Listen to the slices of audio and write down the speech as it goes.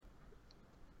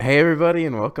Hey everybody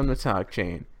and welcome to Talk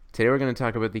Chain. Today we're going to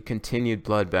talk about the continued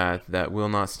bloodbath that will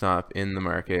not stop in the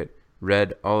market.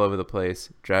 Red all over the place,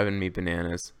 driving me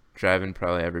bananas, driving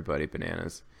probably everybody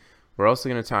bananas. We're also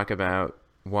going to talk about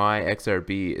why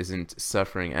XRB isn't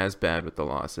suffering as bad with the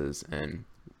losses and,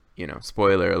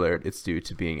 spoiler alert, it's due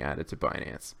to being added to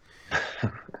Binance.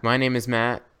 My name is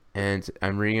Matt and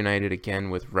I'm reunited again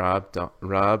with Rob.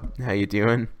 Rob, how you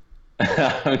doing?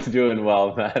 I'm doing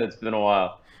well, man. It's been a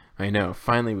while. I know.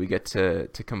 Finally, we get to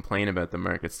complain about the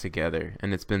markets together,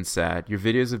 and it's been sad. Your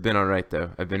videos have been all right,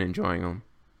 though. I've been enjoying them.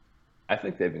 I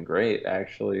think they've been great,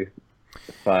 actually,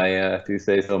 if I do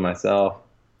say so myself.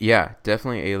 Yeah,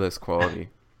 definitely A-list quality.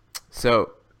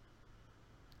 So,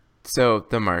 so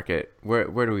the market. Where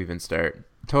do we even start?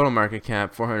 Total market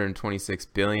cap 426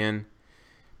 billion.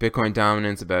 Bitcoin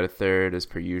dominance about a third, as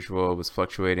per usual, was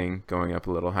fluctuating, going up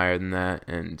a little higher than that,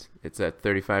 and it's at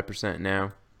 35%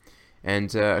 now.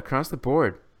 And across the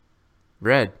board,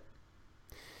 red.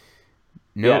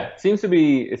 Yeah, No, it seems to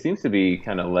be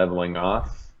kind of leveling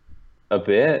off a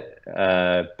bit.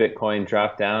 Bitcoin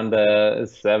dropped down to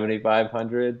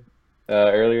 7,500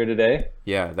 earlier today.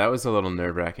 yeah, that was a little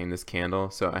nerve-wracking, this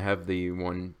candle. So I have the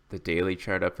daily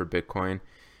chart up for Bitcoin,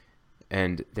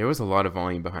 and there was a lot of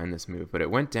volume behind this move, but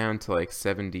it went down to like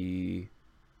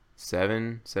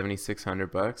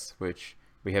 7,600 bucks, which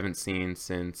we haven't seen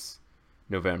since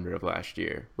November of last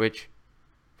year, which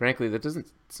frankly,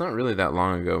 it's not really that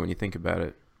long ago when you think about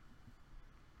it.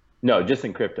 No, just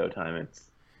in crypto time,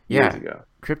 it's years Yeah, ago.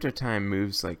 crypto time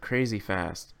moves like crazy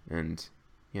fast, and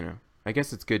I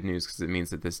guess it's good news because it means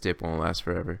that this dip won't last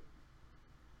forever.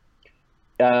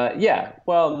 Yeah,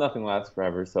 well, nothing lasts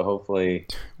forever, so hopefully,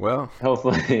 Well,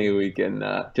 hopefully we can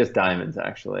just diamonds.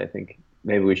 Actually, I think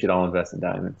maybe we should all invest in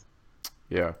diamonds.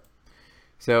 yeah.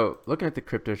 So looking at the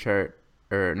crypto chart,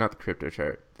 or not the crypto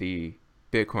chart, the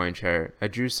Bitcoin chart, I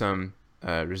drew some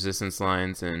resistance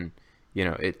lines, and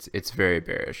it's very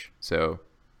bearish. So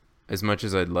as much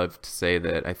as I'd love to say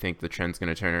that I think the trend's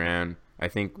going to turn around, I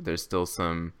think there's still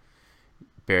some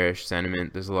bearish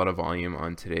sentiment. There's a lot of volume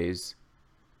on today's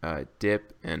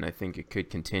dip, and I think it could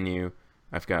continue.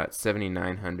 I've got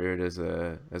 7,900 as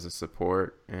a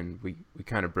support, and we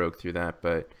kind of broke through that.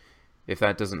 But if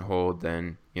that doesn't hold,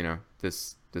 then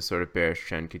this sort of bearish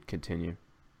trend could continue.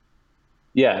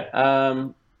 Yeah,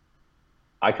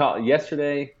 I called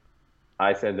yesterday.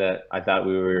 I said that I thought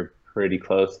we were pretty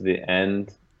close to the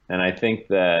end, and I think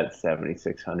that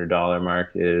 $7,600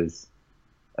 mark is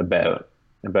about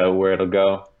where it'll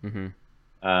go. Hmm.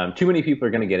 Too many people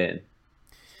are going to get in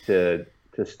to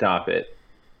stop it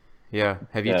Yeah.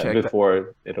 Have you checked that?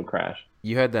 before it'll crash.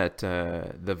 You had that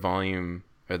the volume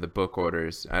or the book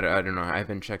orders. I don't know. I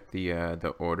haven't checked the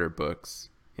order books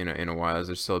in a while. Is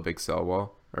there still a big sell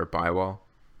wall or buy wall?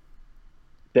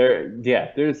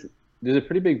 Yeah, there's a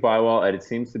pretty big buy wall, and it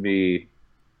seems to be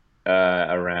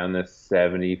around the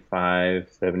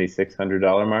 7,600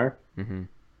 mark. Hmm.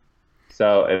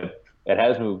 So it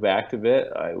has moved back a bit.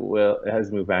 It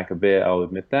has moved back a bit. I'll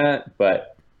admit that,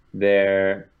 but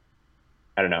there,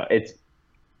 I don't know. It's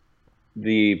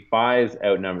the buys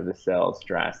outnumber the sells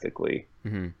drastically.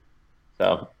 Hmm.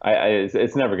 So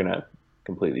it's never gonna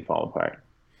completely fall apart.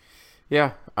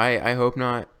 Yeah, I hope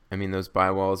not. I mean, those buy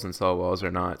walls and sell walls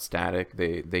are not static.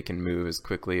 They can move as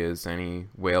quickly as any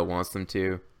whale wants them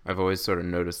to. I've always sort of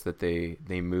noticed that they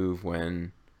move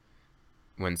when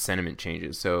sentiment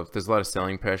changes. So if there's a lot of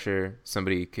selling pressure,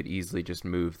 somebody could easily just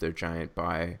move their giant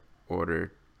buy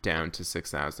order down to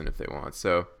 6,000 if they want.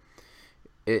 So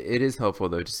it is helpful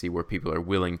though to see where people are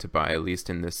willing to buy, at least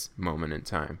in this moment in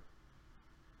time.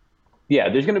 Yeah,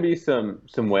 there's gonna be some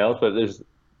whales, but there's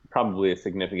probably a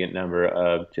significant number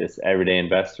of just everyday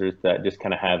investors that just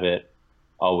kind of have it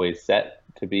always set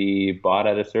to be bought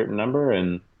at a certain number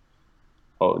and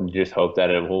just hope that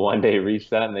it will one day reach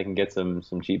that and they can get some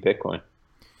cheap Bitcoin.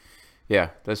 Yeah,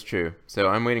 that's true. So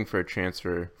I'm waiting for a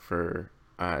transfer for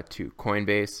to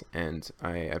Coinbase, and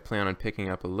I plan on picking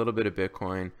up a little bit of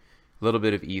Bitcoin, a little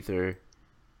bit of Ether.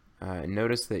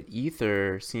 Notice that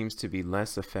Ether seems to be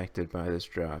less affected by this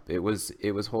drop. It was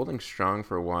holding strong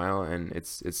for a while, and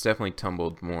it's definitely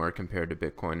tumbled more compared to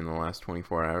Bitcoin in the last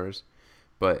 24 hours.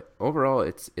 But overall,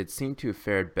 it seemed to have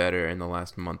fared better in the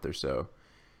last month or so.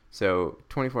 So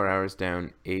 24 hours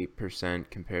down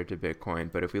 8% compared to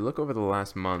Bitcoin. But if we look over the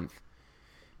last month,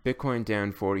 Bitcoin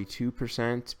down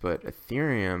 42%, but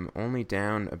Ethereum only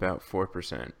down about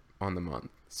 4% on the month.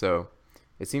 So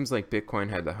it seems like Bitcoin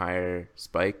had the higher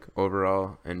spike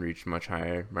overall and reached much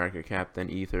higher market cap than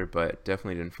Ether, but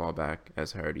definitely didn't fall back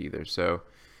as hard either. So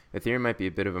Ethereum might be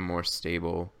a bit of a more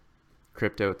stable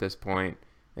crypto at this point.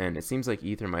 And it seems like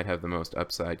Ether might have the most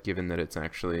upside given that it's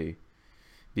actually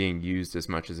being used as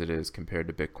much as it is compared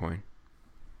to Bitcoin.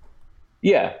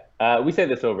 Yeah, we say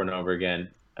this over and over again.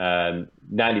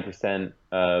 90%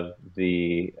 of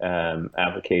the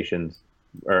applications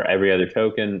or every other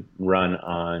token run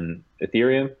on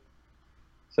Ethereum.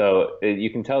 So you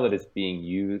can tell that it's being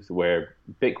used where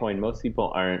Bitcoin, most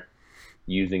people aren't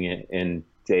using it in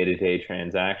day-to-day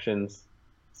transactions.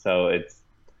 So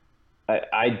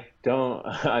I don't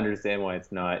understand why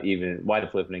it's not even, why the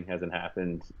flipping hasn't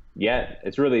happened yet.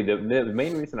 It's really the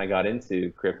main reason I got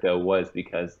into crypto was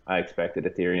because I expected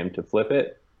Ethereum to flip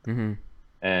it. Mm-hmm.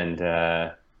 And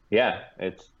yeah,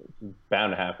 it's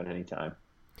bound to happen anytime.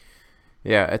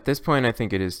 Yeah, at this point, I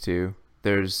think it is too.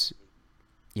 There's,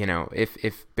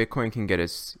 if Bitcoin can get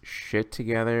its shit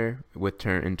together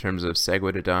in terms of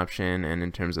SegWit adoption and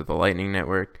in terms of the Lightning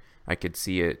Network, I could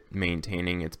see it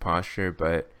maintaining its posture.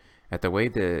 But at the way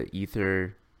the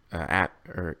Ether app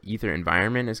or Ether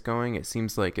environment is going, it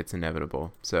seems like it's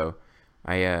inevitable. So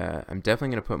I'm definitely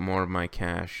gonna put more of my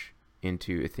cash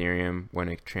into Ethereum when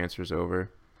it transfers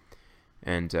over,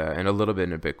 and a little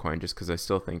bit into Bitcoin, just because I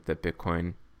still think that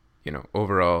Bitcoin,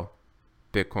 overall,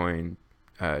 Bitcoin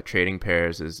trading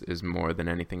pairs is more than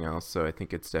anything else. So I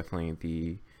think it's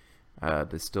definitely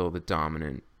the still the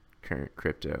dominant current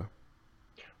crypto.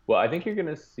 Well, I think you're going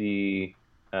to see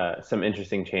some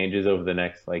interesting changes over the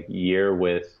next like year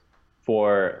with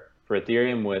for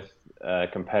Ethereum with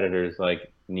competitors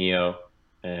like Neo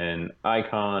and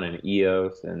Icon and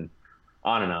EOS and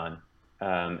on and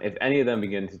on. If any of them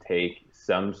begin to take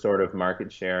some sort of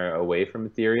market share away from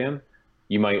Ethereum,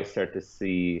 you might start to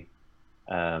see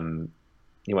um,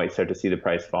 the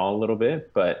price fall a little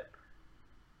bit. But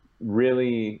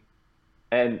really,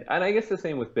 and I guess the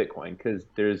same with Bitcoin because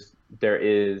there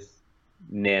is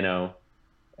Nano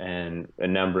and a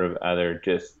number of other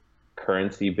just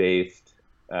currency based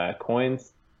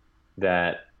coins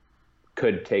that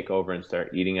could take over and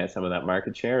start eating at some of that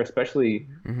market share, especially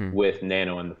Mm-hmm. with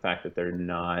Nano and the fact that they're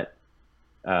not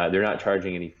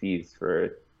charging any fees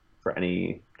for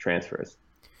any transfers.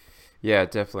 Yeah,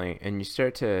 definitely. And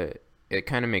it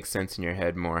kind of makes sense in your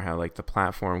head more how like the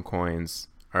platform coins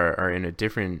are in a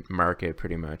different market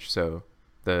pretty much. So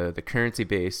the currency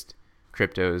based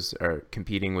cryptos are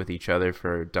competing with each other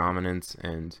for dominance,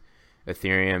 and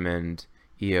Ethereum and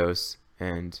EOS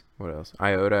and what else?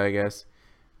 IOTA, I guess.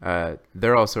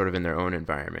 They're all sort of in their own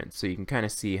environment. So you can kind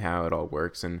of see how it all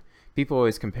works. And people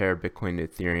always compare Bitcoin to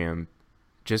Ethereum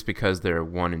just because they're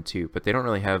one and two, but they're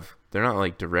not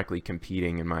like directly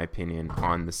competing, in my opinion,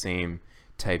 on the same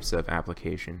types of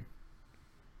application.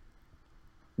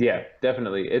 Yeah,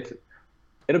 definitely.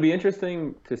 It'll be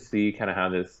interesting to see kind of how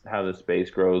this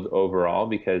space grows overall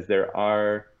because there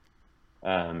are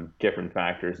different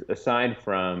factors aside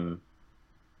from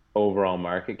overall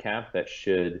market cap that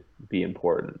should be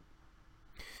important.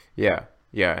 Yeah,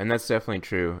 yeah, and that's definitely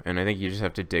true. And I think you just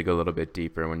have to dig a little bit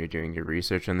deeper when you're doing your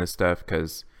research on this stuff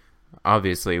because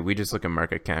obviously we just look at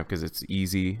market cap because it's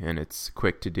easy and it's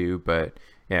quick to do. But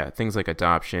yeah, things like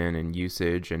adoption and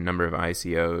usage and number of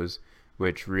ICOs,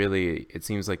 which really it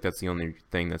seems like that's the only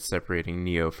thing that's separating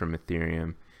Neo from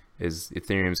Ethereum, is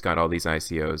Ethereum's got all these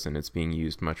ICOs and it's being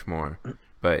used much more.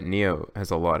 But Neo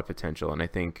has a lot of potential, and I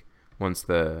think once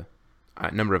the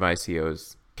number of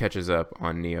ICOs catches up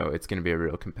on Neo, it's going to be a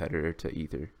real competitor to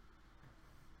Ether.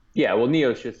 Yeah, well,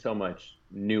 Neo's just so much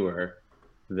newer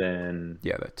than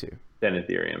Yeah, that too.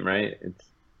 Ethereum, right?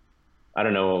 I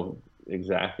don't know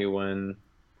exactly when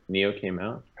Neo came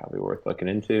out. It's probably worth looking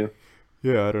into.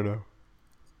 Yeah, I don't know.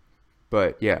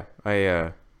 But yeah,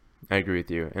 I agree with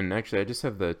you. And actually, I just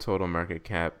have the total market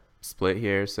cap split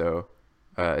here. So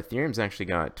Ethereum's actually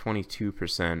got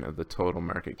 22% of the total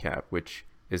market cap, which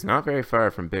is not very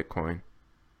far from Bitcoin.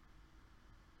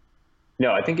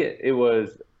 No, I think it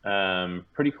was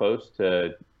pretty close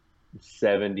to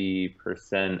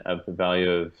 70% of the value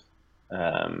of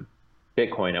um,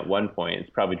 Bitcoin at one point. It's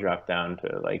probably dropped down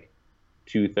to like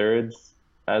two-thirds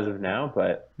as of now,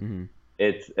 but Hmm.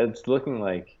 it's looking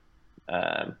like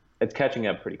it's catching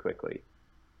up pretty quickly.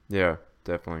 Yeah,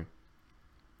 definitely.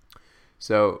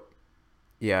 So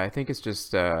yeah, I think it's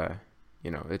just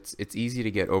it's easy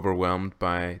to get overwhelmed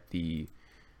by the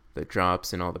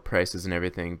drops and all the prices and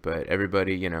everything, but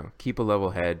everybody, keep a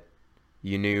level head.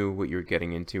 You knew what you were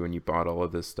getting into when you bought all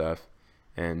of this stuff.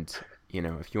 And,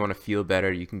 if you want to feel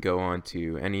better, you can go on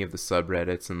to any of the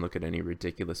subreddits and look at any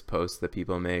ridiculous posts that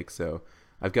people make. So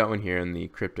I've got one here in the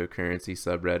cryptocurrency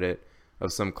subreddit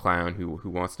of some clown who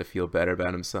wants to feel better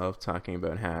about himself, talking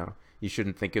about how you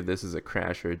shouldn't think of this as a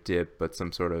crash or a dip, but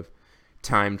some sort of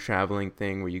time traveling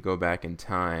thing where you go back in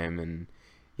time and,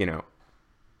 you know,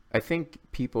 I think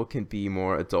people can be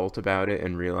more adult about it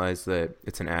and realize that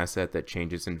it's an asset that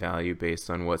changes in value based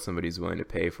on what somebody's willing to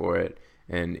pay for it.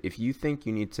 And if you think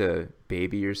you need to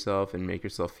baby yourself and make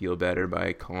yourself feel better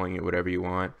by calling it whatever you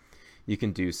want, you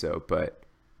can do so. But,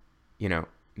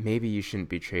 maybe you shouldn't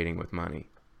be trading with money.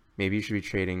 Maybe you should be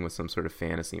trading with some sort of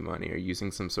fantasy money or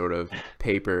using some sort of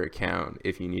paper account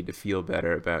if you need to feel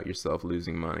better about yourself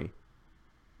losing money.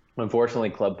 Unfortunately,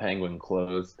 Club Penguin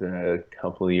closed a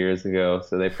couple of years ago,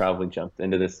 so they probably jumped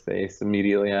into this space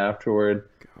immediately afterward.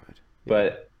 God. Yeah.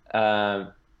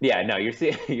 But yeah, no,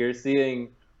 you're seeing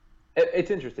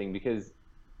it's interesting because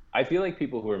I feel like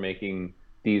people who are making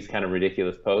these kind of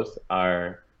ridiculous posts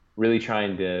are really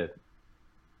trying to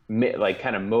like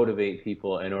kind of motivate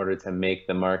people in order to make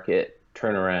the market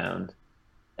turn around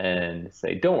and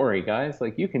say, "Don't worry, guys.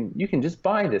 Like you can just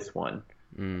buy this one,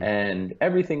 and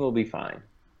everything will be fine."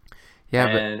 Yeah,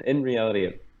 but And in reality,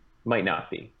 it might not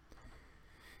be.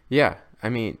 yeah, I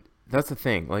mean, that's the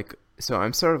thing. Like, so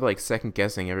I'm sort of like second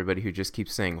guessing everybody who just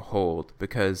keeps saying hold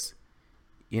because,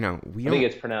 we I think don't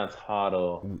it's pronounced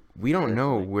hodl, we don't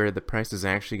know personally. where the price is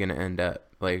actually going to end up.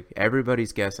 Like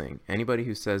everybody's guessing. Anybody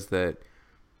who says that,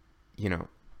 you know,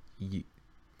 you,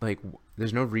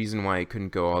 there's no reason why it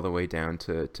couldn't go all the way down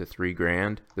to 3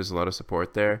 grand. There's a lot of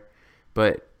support there,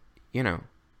 but you know,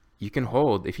 you can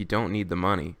hold if you don't need the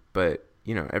money. But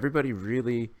everybody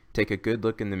really take a good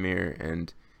look in the mirror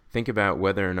and think about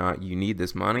whether or not you need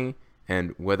this money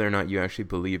and whether or not you actually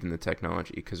believe in the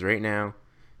technology. Because right now,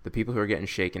 the people who are getting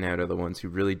shaken out are the ones who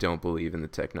really don't believe in the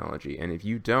technology. And if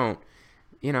you don't,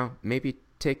 maybe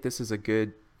take this as a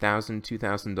good $1,000,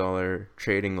 $2,000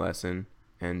 trading lesson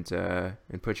and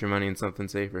put your money in something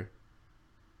safer.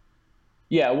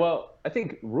 Yeah, well, I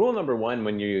think rule number one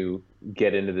when you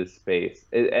get into this space,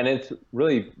 and it's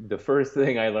really the first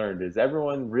thing I learned is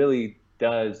everyone really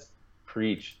does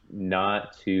preach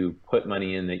not to put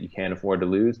money in that you can't afford to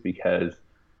lose because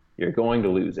you're going to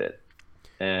lose it.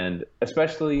 And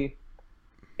especially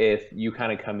if you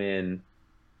kind of come in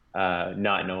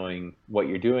not knowing what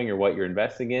you're doing or what you're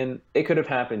investing in, it could have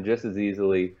happened just as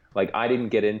easily. Like I didn't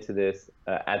get into this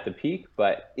at the peak,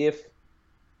 but if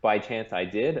by chance I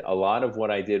did, a lot of what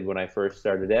I did when I first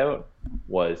started out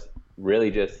was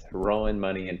really just throwing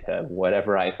money into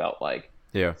whatever I felt like.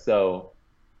 Yeah. So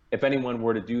if anyone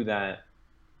were to do that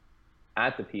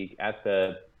at the peak, at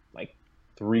the like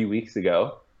 3 weeks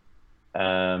ago,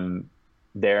 um,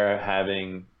 they're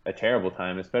having a terrible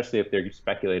time, especially if they're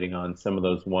speculating on some of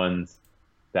those ones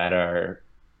that are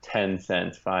 10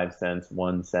 cents, 5 cents,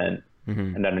 1 cent,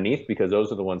 Hmm. and underneath, because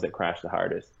those are the ones that crash the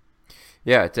hardest.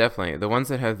 Yeah, definitely. The ones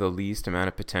that have the least amount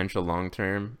of potential long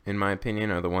term, in my opinion,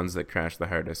 are the ones that crash the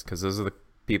hardest because those are the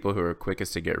people who are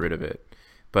quickest to get rid of it.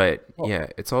 But Well, yeah,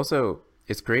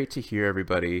 it's great to hear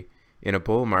everybody in a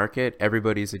bull market.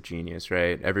 Everybody's a genius,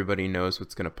 right? Everybody knows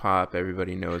what's going to pop.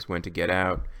 Everybody knows when to get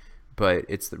out. But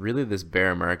it's really this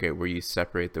bear market where you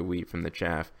separate the wheat from the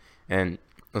chaff. And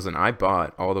listen, I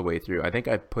bought all the way through. I think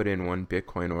I put in one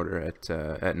Bitcoin order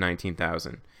at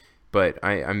 19,000, but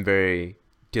I'm very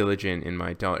diligent in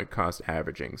my dollar cost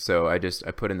averaging. So I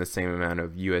put in the same amount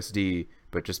of USD,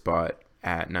 but just bought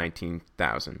at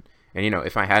 19,000. And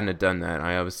if I hadn't have done that,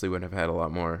 I obviously would have had a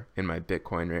lot more in my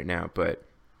Bitcoin right now. But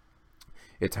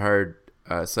it's hard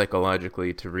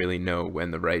psychologically to really know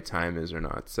when the right time is or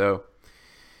not. So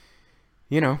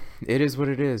it is what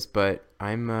it is. But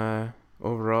I'm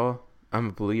overall, I'm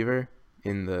a believer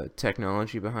in the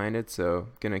technology behind it. So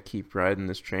gonna keep riding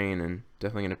this train and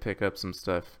definitely gonna pick up some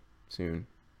stuff soon.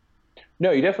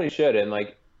 no, you definitely should. And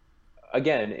like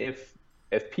again, if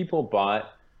people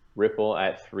bought Ripple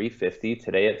at 350,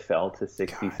 today it fell to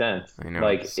 60 God, cents. I know, it's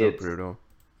Like so brutal.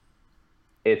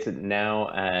 it's now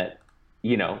at,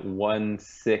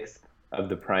 1/6 of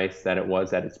the price that it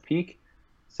was at its peak.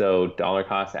 So dollar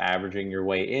cost averaging your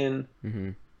way in Hmm.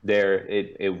 there,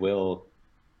 it will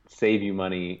save you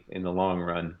money in the long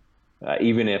run.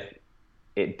 Even if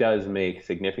it does make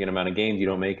significant amount of gains, you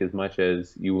don't make as much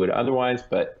as you would otherwise,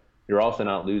 but you're also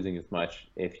not losing as much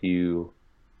if you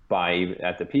buy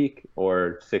at the peak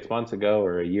or 6 months ago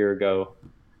or a year ago.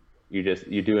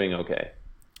 You're doing okay.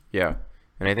 Yeah,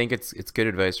 and I think it's good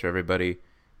advice for everybody.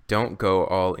 Don't go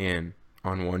all in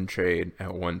on one trade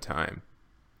at one time.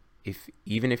 If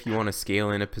even if you want to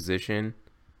scale in a position,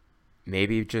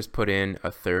 maybe just put in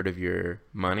a third of your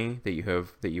money that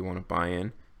you want to buy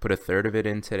in. Put a third of it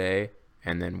in today,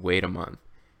 and then wait a month.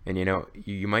 And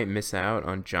you might miss out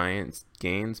on giant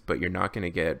gains, but you're not going to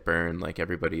get burned like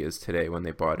everybody is today when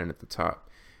they bought in at the top.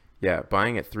 Yeah,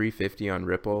 buying at 350 on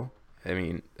Ripple, I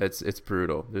mean, it's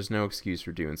brutal. There's no excuse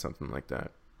for doing something like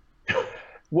that.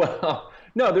 Well,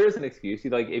 no, there is an excuse.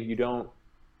 Like if you don't.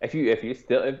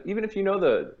 even if you know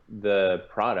the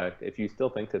product, if you still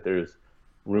think that there's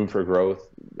room for growth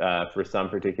for some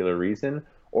particular reason,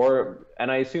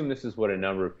 and I assume this is what a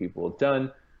number of people have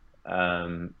done,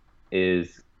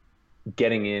 is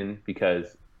getting in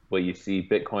because well, you see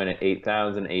Bitcoin at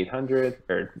 8,800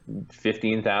 or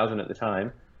 15,000 at the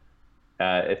time,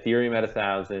 Ethereum at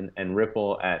 1,000, and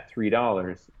Ripple at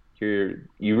 $3.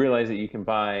 You realize that you can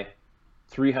buy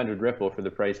 300 Ripple for the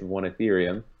price of one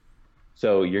Ethereum.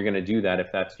 So you're going to do that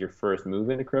if that's your first move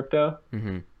into crypto.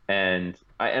 Mm-hmm. And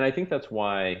I think that's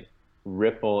why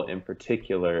Ripple in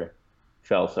particular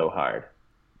fell so hard,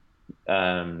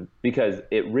 because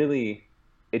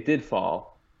it did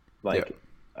fall like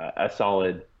a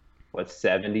solid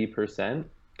 70%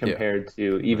 compared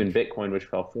to even Bitcoin, which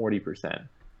fell 40%.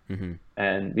 Mm-hmm.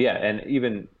 And and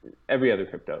even every other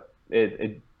crypto,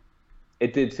 it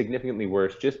did significantly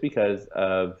worse just because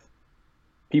of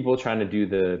people trying to do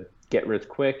the get rich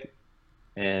quick,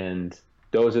 and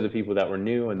those are the people that were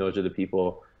new, and those are the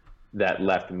people that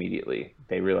left immediately.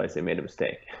 They realized they made a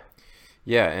mistake.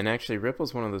 Yeah, and actually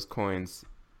Ripple's one of those coins.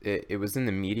 It was in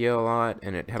the media a lot,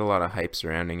 and it had a lot of hype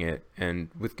surrounding it, and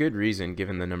with good reason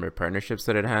given the number of partnerships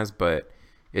that it has, but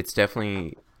it's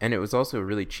definitely, and it was also a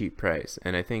really cheap price,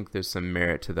 and I think there's some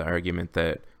merit to the argument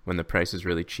that when the price is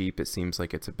really cheap, it seems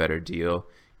like it's a better deal,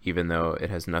 even though it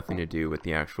has nothing to do with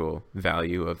the actual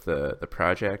value of the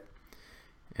project.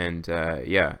 And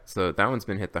so that one's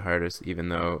been hit the hardest, even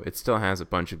though it still has a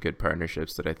bunch of good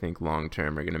partnerships that I think long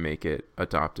term are going to make it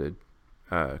adopted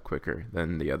quicker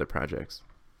than the other projects.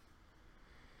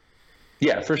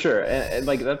 Yeah, for sure, and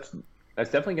like that's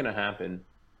definitely going to happen,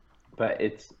 but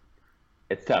it's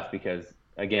tough because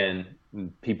again,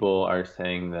 people are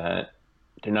saying that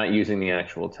they're not using the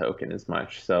actual token as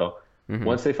much. So Mm-hmm.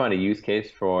 once they find a use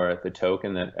case for the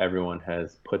token that everyone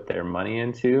has put their money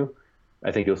into,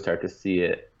 I think you'll start to see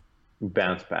it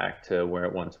bounce back to where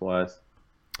it once was.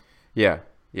 Yeah,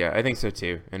 I think so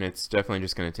too, and it's definitely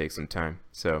just going to take some time.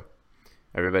 So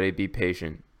everybody be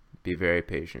patient, be very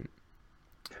patient.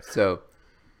 So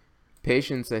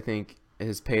patience, I think,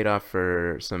 has paid off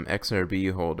for some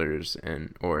XRB holders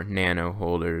or Nano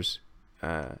holders.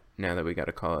 Now that we got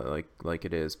to call it like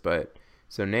it is, but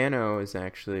so Nano is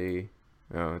actually,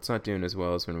 it's not doing as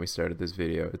well as when we started this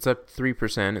video. It's up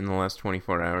 3% in the last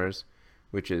 24 hours,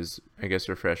 which is, I guess,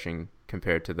 refreshing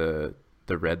compared to the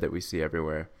red that we see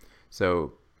everywhere.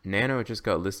 So Nano just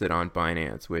got listed on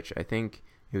Binance, which I think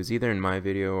it was either in my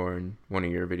video or in one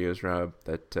of your videos, Rob,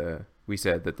 that we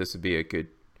said that this would be a good,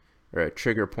 or a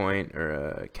trigger point or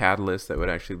a catalyst that would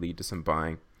actually lead to some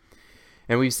buying.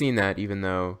 And we've seen that, even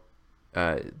though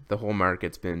the whole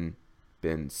market's been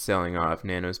selling off,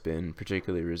 Nano's been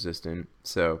particularly resistant.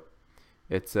 So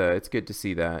it's good to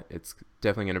see that. It's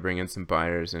definitely going to bring in some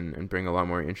buyers and bring a lot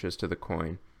more interest to the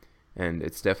coin. And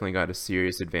it's definitely got a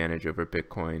serious advantage over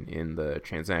Bitcoin in the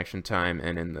transaction time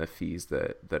and in the fees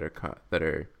that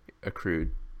are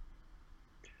accrued.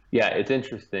 Yeah, it's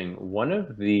interesting. One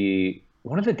of the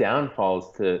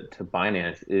downfalls to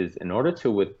Binance is in order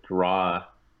to withdraw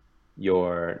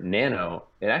your Nano,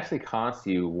 it actually costs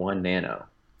you 1 Nano,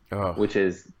 which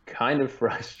is kind of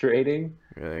frustrating,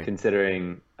 really?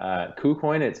 Considering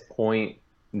KuCoin, it's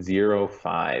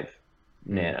 0.05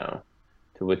 Nano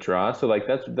to withdraw. So like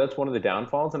that's one of the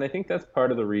downfalls, and I think that's part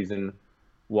of the reason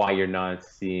why you're not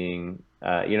seeing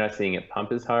it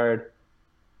pump as hard,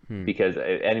 because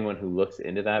anyone who looks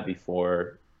into that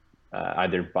before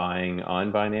either buying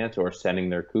on Binance or sending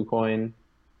their KuCoin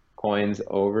coins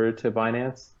over to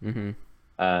Binance,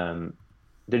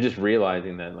 they're just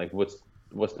realizing that like what's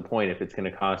the point if it's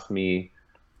going to cost me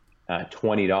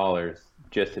 $20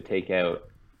 just to take out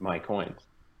my coins?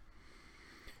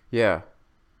 Yeah.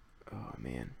 Oh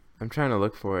man, I'm trying to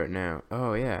look for it now.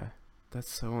 Oh yeah, that's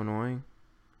so annoying.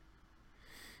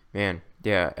 Man,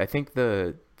 yeah, I think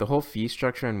the whole fee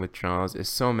structure and withdrawals is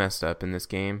so messed up in this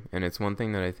game, and it's one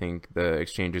thing that I think the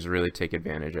exchanges really take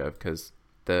advantage of, because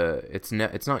it's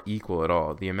not equal at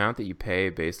all. The amount that you pay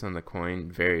based on the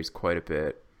coin varies quite a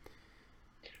bit.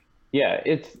 Yeah,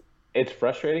 it's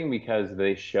frustrating because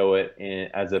they show it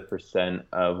as a percent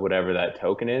of whatever that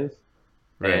token is,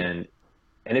 Right. and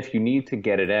if you need to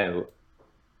get it out,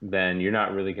 then you're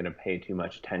not really going to pay too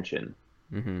much attention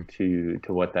to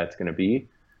what that's going to be.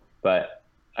 But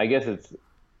I guess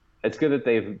it's good that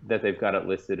they've got it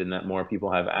listed and that more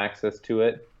people have access to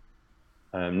it.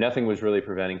 Nothing was really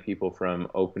preventing people from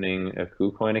opening a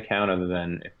KuCoin account other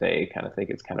than if they kind of think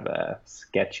it's kind of a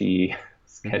sketchy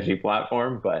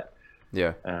platform. But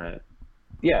Yeah.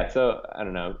 yeah, so I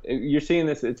don't know. You're seeing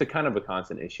this. It's a kind of a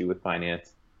constant issue with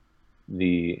finance,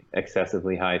 the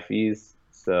excessively high fees.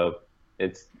 So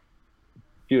it's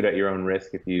do it at your own risk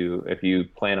if you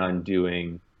plan on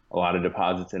doing a lot of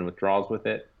deposits and withdrawals with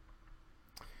it.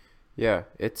 Yeah,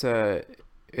 it's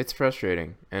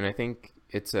frustrating, and I think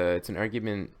it's an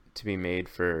argument to be made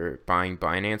for buying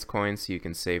Binance coins so you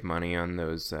can save money on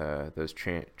those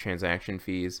transaction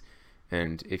fees.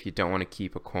 And if you don't want to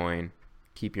keep a coin,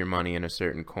 keep your money in a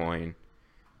certain coin,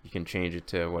 you can change it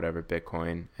to whatever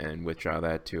Bitcoin and withdraw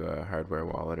that to a hardware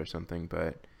wallet or something.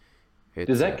 But it's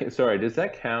Does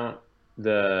that count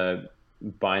the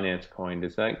Binance coin?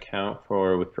 Does that count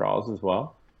for withdrawals as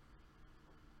well?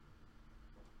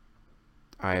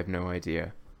 I have no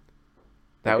idea.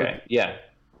 That would. Okay, yeah,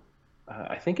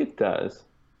 I think it does,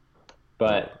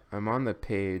 Well, but I'm on the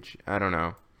page. I don't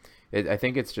know. I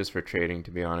think it's just for trading,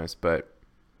 to be honest. But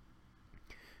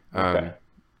okay, um,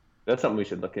 that's something we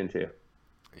should look into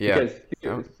yeah. because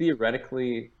Oh,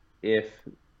 theoretically, if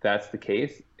that's the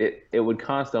case, it would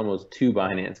cost almost two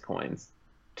Binance coins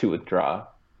to withdraw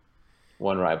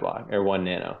one RaiBlock or one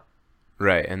Nano,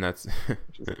 right, and that's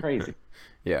which is crazy.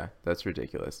 yeah, that's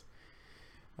ridiculous.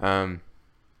 Um,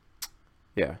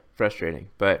 yeah, frustrating.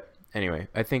 But anyway,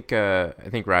 I think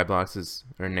RaiBlocks is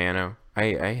or Nano.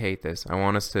 I hate this. I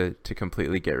want us to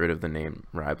completely get rid of the name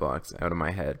RaiBlocks out of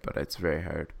my head, but it's very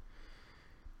hard.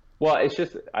 Well, it's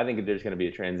just I think there's going to be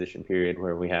a transition period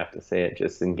where we have to say it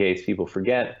just in case people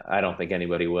forget. I don't think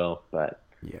anybody will, but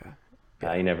Yeah,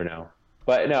 yeah, you never know.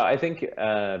 But no, I think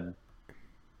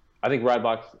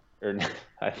RaiBlocks or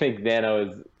I think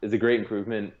Nano is a great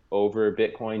improvement over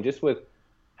Bitcoin just with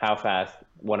how fast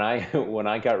when I when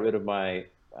I got rid of my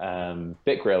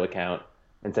BitGrail account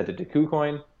and sent it to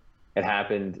KuCoin, it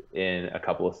happened in a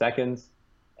couple of seconds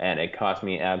and it cost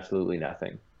me absolutely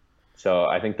nothing. So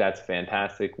I think that's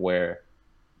fantastic where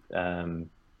um,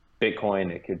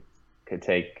 Bitcoin it could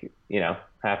take,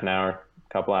 half an hour,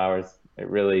 couple hours. You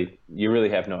really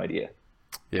have no idea.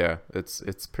 yeah. It's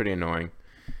pretty annoying.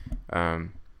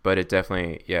 But it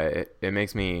definitely, yeah, it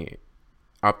makes me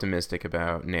optimistic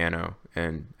about Nano,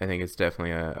 and I think it's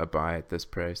definitely a buy at this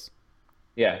price.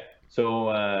 Yeah. So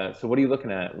what are you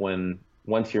looking at when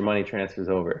once your money transfers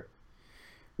over?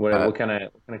 Uh, What kind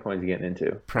of coins are you getting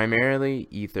into? Primarily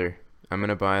Ether. I'm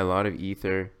gonna buy a lot of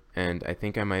Ether, and I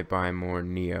think I might buy more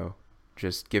Neo,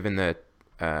 just given that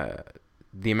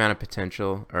the amount of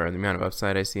potential or the amount of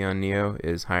upside I see on Neo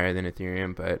is higher than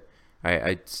Ethereum, but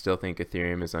I still think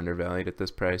Ethereum is undervalued at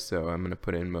this price, so I'm gonna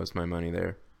put in most of my money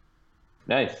there.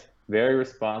 Nice. Very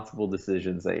responsible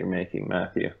decisions that you're making,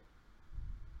 Matthew.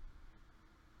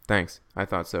 Thanks. I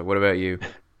thought so. What about you?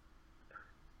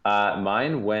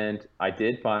 I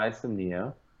did buy some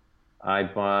Neo. I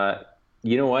bought,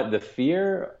 you know what? The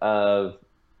fear of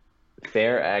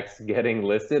FairX getting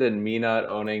listed and me not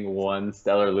owning one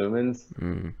Stellar Lumens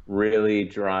Mm, really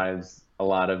drives a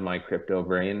lot of my crypto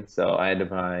brain. So I had to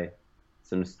buy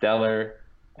some Stellar.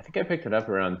 I think I picked it up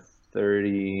around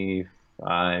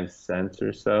 35 cents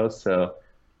or so. So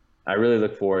I really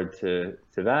look forward to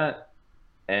that.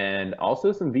 And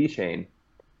also some VeChain,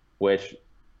 which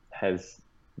has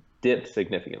dipped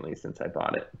significantly since I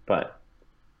bought it. But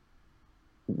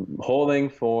holding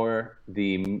for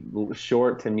the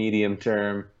short to medium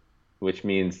term, which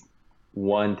means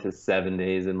 1 to 7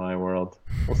 days in my world.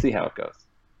 We'll see how it goes.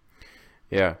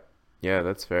 yeah, yeah,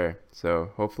 that's fair.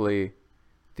 So hopefully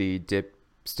the dip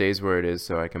stays where it is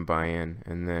so I can buy in,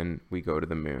 and then we go to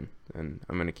the moon. And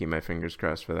I'm gonna keep my fingers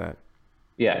crossed for that.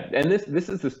 Yeah, and this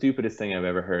is the stupidest thing I've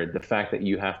ever heard. The fact that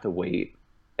you have to wait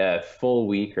a full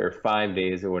week or 5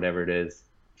 days or whatever it is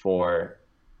for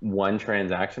one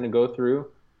transaction to go through.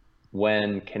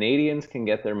 When Canadians can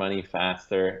get their money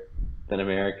faster than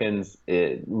Americans,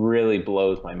 it really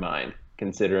blows my mind,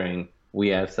 considering we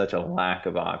have such a lack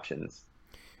of options.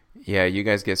 Yeah, you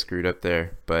guys get screwed up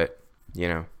there, but you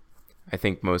know, I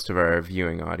think most of our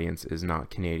viewing audience is not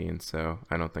Canadian, so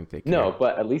I don't think they No, care.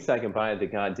 but at least I can buy the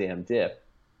goddamn dip.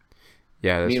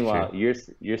 Yeah, that's true. Meanwhile,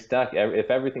 you're stuck. If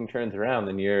everything turns around,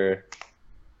 then you're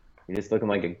just looking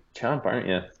like a chump, aren't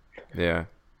you? Yeah,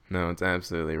 no, it's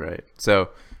absolutely right. So,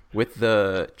 with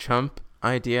the chump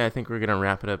idea, I think we're gonna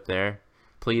wrap it up there.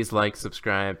 Please like,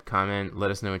 subscribe, comment,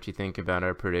 let us know what you think about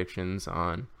our predictions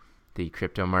on the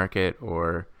crypto market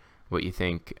or what you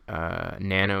think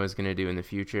Nano is gonna do in the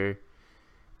future.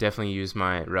 Definitely use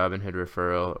my Robinhood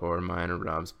referral or mine or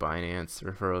Rob's Binance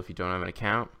referral if you don't have an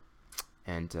account.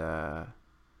 And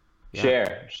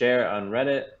yeah, Share on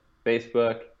Reddit,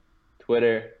 Facebook,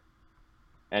 Twitter,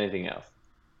 anything else.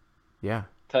 yeah.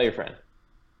 Tell your friend.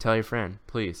 Tell your friend,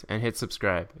 please, and hit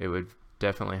subscribe. It would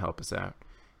definitely help us out.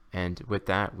 And with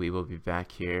that, we will be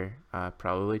back here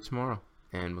probably tomorrow,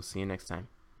 and we'll see you next time.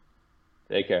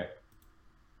 Take care.